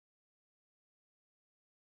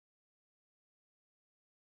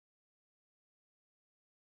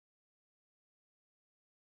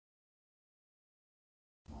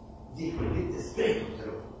they will get the spirit of the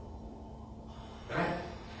law. Right?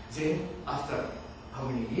 Then, after how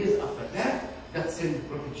many years after that, God sent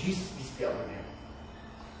Prophet Jesus, peace be upon him,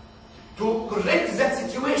 to correct that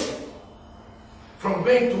situation from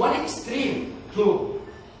going to one extreme to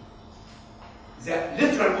the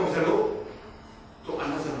literal of the law to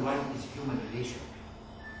another one is human relation.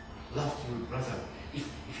 Love to your brother. If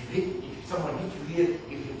someone hit you here,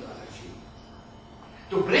 give him the other cheek.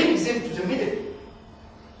 To bring them to the middle,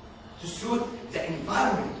 to suit the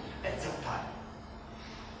environment at that time.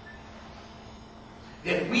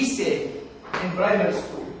 Then we say in primary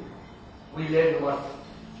school, we learn what?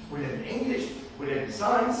 We learn English, we learn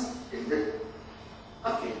science, isn't it?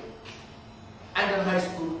 Okay. And in high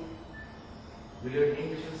school, we learn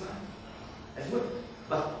English and science as well,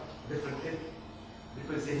 but differently,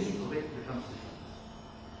 because the need of it becomes different.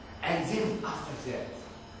 And then after that,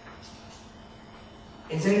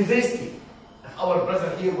 in the university, if our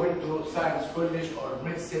brother here went to science college or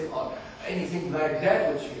medicine or anything like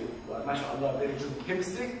that, which you are, mashallah, very good in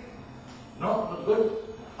chemistry, no, not good?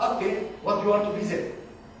 Okay, what do you want to be there?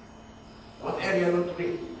 What area you want to be?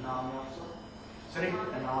 An army officer. Sorry?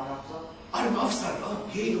 An army officer. Army officer,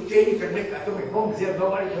 okay, you can make atomic bombs there,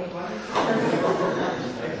 don't worry, don't worry.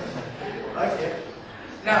 Okay.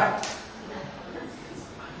 Now,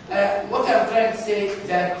 what I'm trying to say is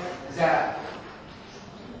that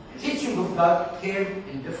the teaching of God came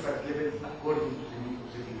in different levels according to the need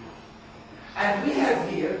of the people. And we have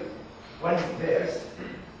here one verse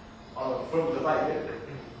from the Bible,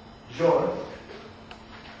 John.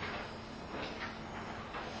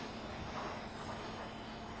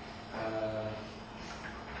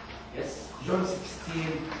 Yes, John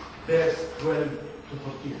 16, verse 12 to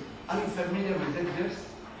 14. Are you familiar with that verse?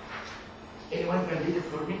 Anyone can read it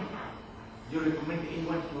for me? Do you recommend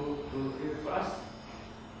anyone to read it for us?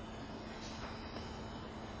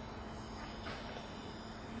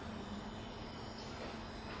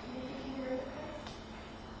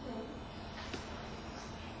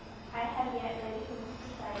 I have yet many things to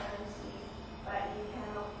say unto you, but you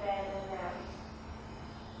cannot bear them now.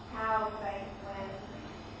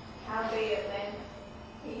 Howbeit when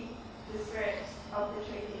he, the Spirit of the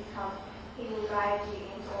truth, is come, he will guide you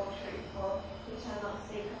into all truth, for he shall not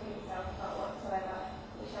speak of himself, but whatsoever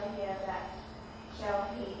he shall hear, that shall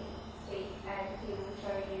he speak, and he will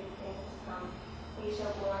show you things to come. He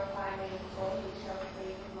shall glorify me, for he shall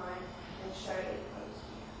breathe of mine, and show it unto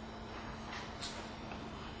you.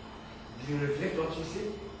 Do you reflect what he said?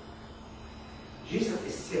 Jesus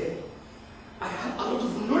is saying, I have a lot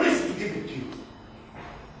of knowledge to give it to you,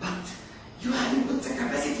 but you haven't got the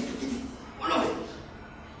capacity to get it, all of it,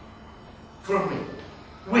 from me.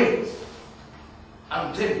 Wait,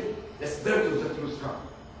 I'm telling you, the Spirit of the truth come.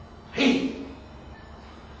 He,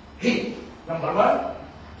 number one,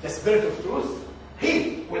 the Spirit of truth,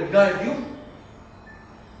 he will guide you.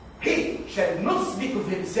 He shall not speak of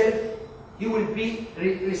himself. He will be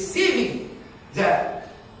receiving the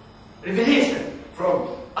revelation from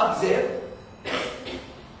up there.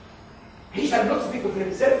 He shall not speak of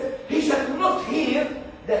himself. He shall not hear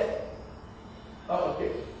that. Oh, okay.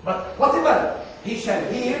 But whatever he shall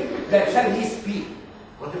hear, that shall he speak.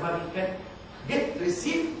 Whatever he can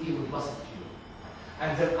receive, he will pass it to you.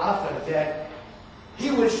 And then after that,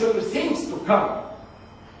 he will show you things to come.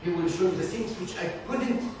 He will show you the things which I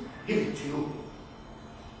couldn't give it to you.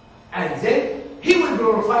 And then he will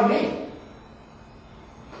glorify me.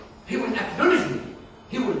 He will acknowledge me.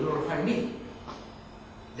 He will glorify me.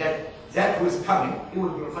 That who is coming, he will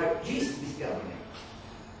glorify Jesus, this guy.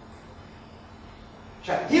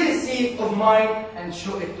 Shall he receive of mine and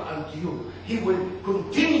show it unto you. He will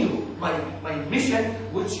continue my mission,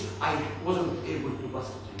 which I wasn't able to pass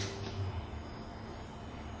it to you.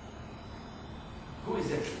 Who is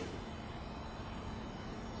that?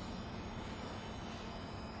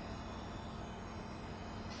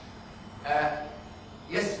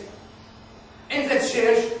 Yes. In the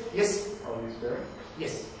church, yes. Holy Spirit.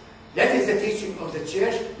 Yes. That is the teaching of the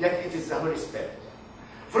church, that it is the Holy Spirit.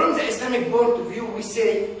 From the Islamic point of view, we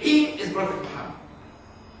say he is Prophet Muhammad.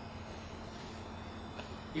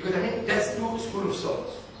 You got what I mean? That's two schools of thought.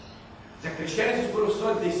 The Christianity school of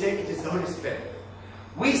thought, they say it is the Holy Spirit.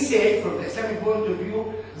 We say, from the Islamic point of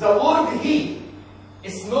view, the word he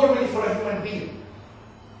is normally for a human being.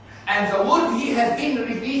 And the word he has been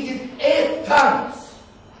repeated 8 times.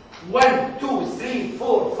 1, 2, 3,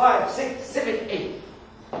 4, 5, 6, 7, 8.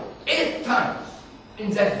 8 times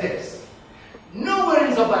in that verse. Nowhere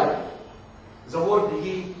in the Bible the word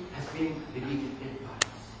he has been repeated 8 times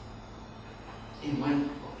in one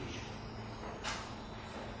occasion.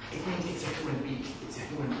 It means it's a human being. It's a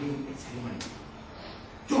human being. It's a human being.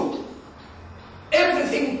 2.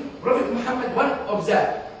 Muhammad, one of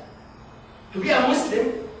that. To be a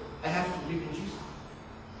Muslim, I have to believe in Jesus.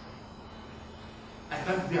 I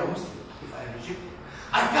can't be a Muslim if I reject it.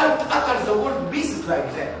 I can't utter the word peace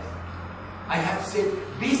like that. I have to say,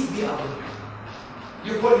 peace be upon him.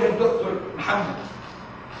 You call him Dr. Muhammad.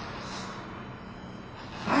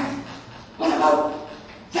 Right? What about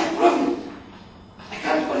that prophet? I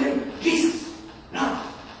can't call him Jesus. No.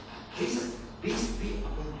 Jesus, peace be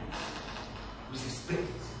upon him. With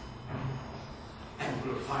respect and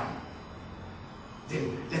glorifying.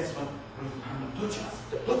 Then that's what Prophet Muhammad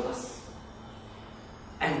taught us.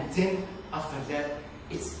 And then after that,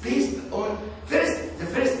 it's based on the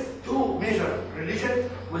first two major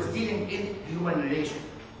religions was dealing in human relation.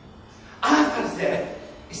 After that,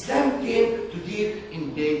 Islam came to deal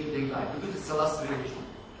in day-to-day life because it's the last religion.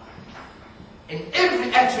 In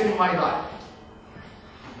every action in my life,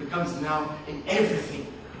 it becomes now in everything.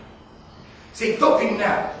 Say, talking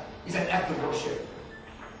now is an act of worship.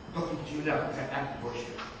 Talking to you now is an act of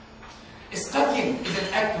worship. Studying is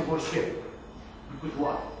an act of worship. Because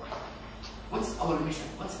why? What's our mission?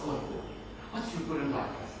 What's our goal? What's your goal in life?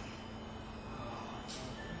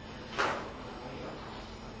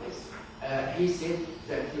 He said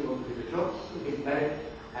that he will be the job, get married,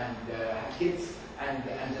 and have kids, and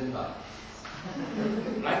then die.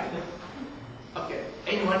 Right? Okay.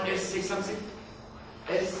 Anyone else say something?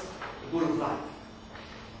 Else, the goal of life.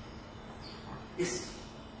 Yes.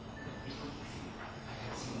 I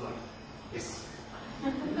can see life. Yes.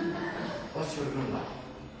 What's your goal in life?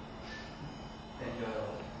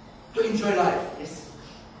 To enjoy life. Yes.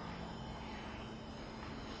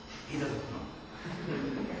 He doesn't know.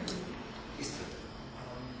 It's true.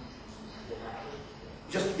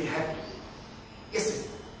 Just to be happy. Yes.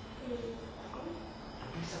 To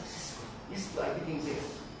be successful. Yes, to everything there.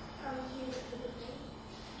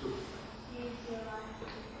 To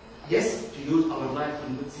yes, to use our life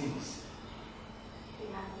in good things.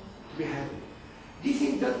 To be happy. Do you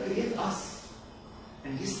think God created us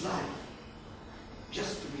in this life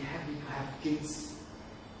just to be happy, to have kids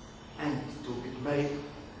and to get married?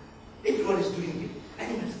 Everyone is doing it.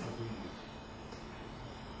 Animals are doing it.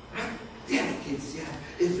 Right? They have kids, they have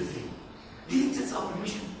everything. Do you think that's our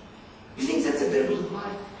mission? Do you think that's the purpose of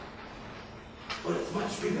life? Or it's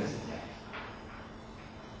much bigger than that?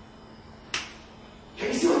 Can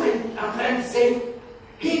you see what I'm trying to say?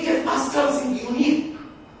 He gave us something unique.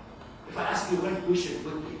 If I ask you one question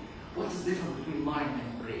quickly, what is the difference between mind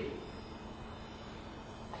and brain?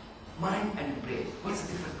 Mind and brain. What's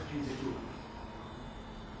the difference between the two?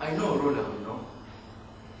 I know Rola will know.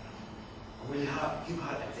 We'll keep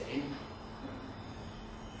her at the end.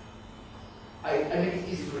 I make it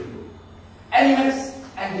easy for you. Animals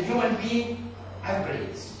and the human being have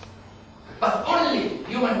brains. But only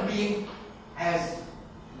human being has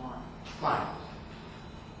mind.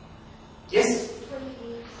 Yes?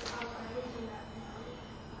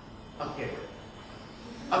 Okay.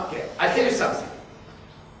 Okay, I'll tell you something.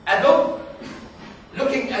 A dog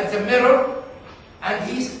looking at the mirror and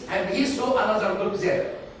he saw another dog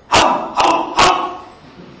there. Hum, hum, hum.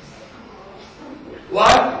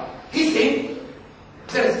 Why? He thinks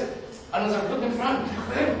there is another dog in front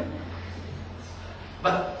of him.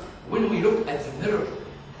 But when we look at the mirror,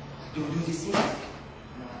 do we do this thing?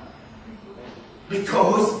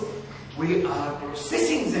 Because we are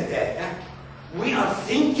processing the data, we are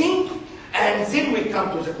thinking, and then we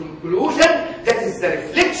come to the conclusion that is the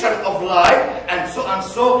reflection of life, and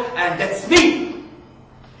so, and that's me.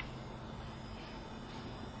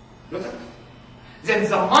 Look at it. Then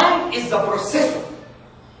the mind is the processor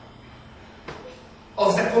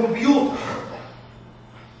of the computer.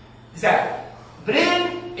 The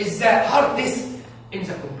brain is the hard disk in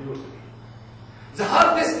the computer. The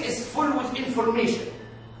hard disk is full with information.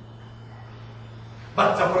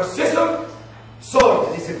 But the processor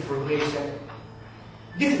sort this information,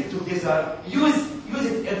 get it together, use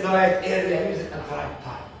it at the right area, use it at the right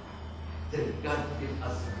time. Then God gives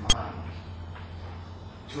us the mind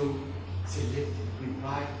to select between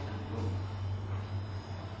right and wrong.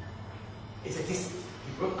 It's a test.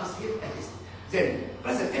 He brought us here a test. Then,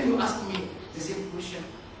 brother, can you ask me the same question?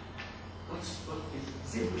 What is the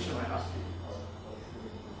same question I asked you?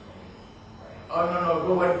 Oh no,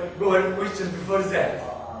 go one question before that.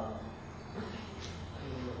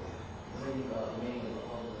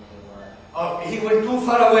 Oh, he went too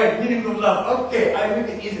far away, meaning of love. Okay, I make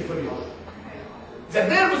it easy for you. The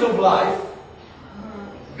purpose of life,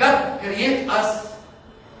 God created us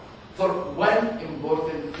for one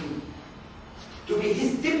important thing. To be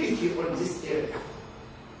His deputy on this earth.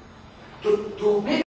 To make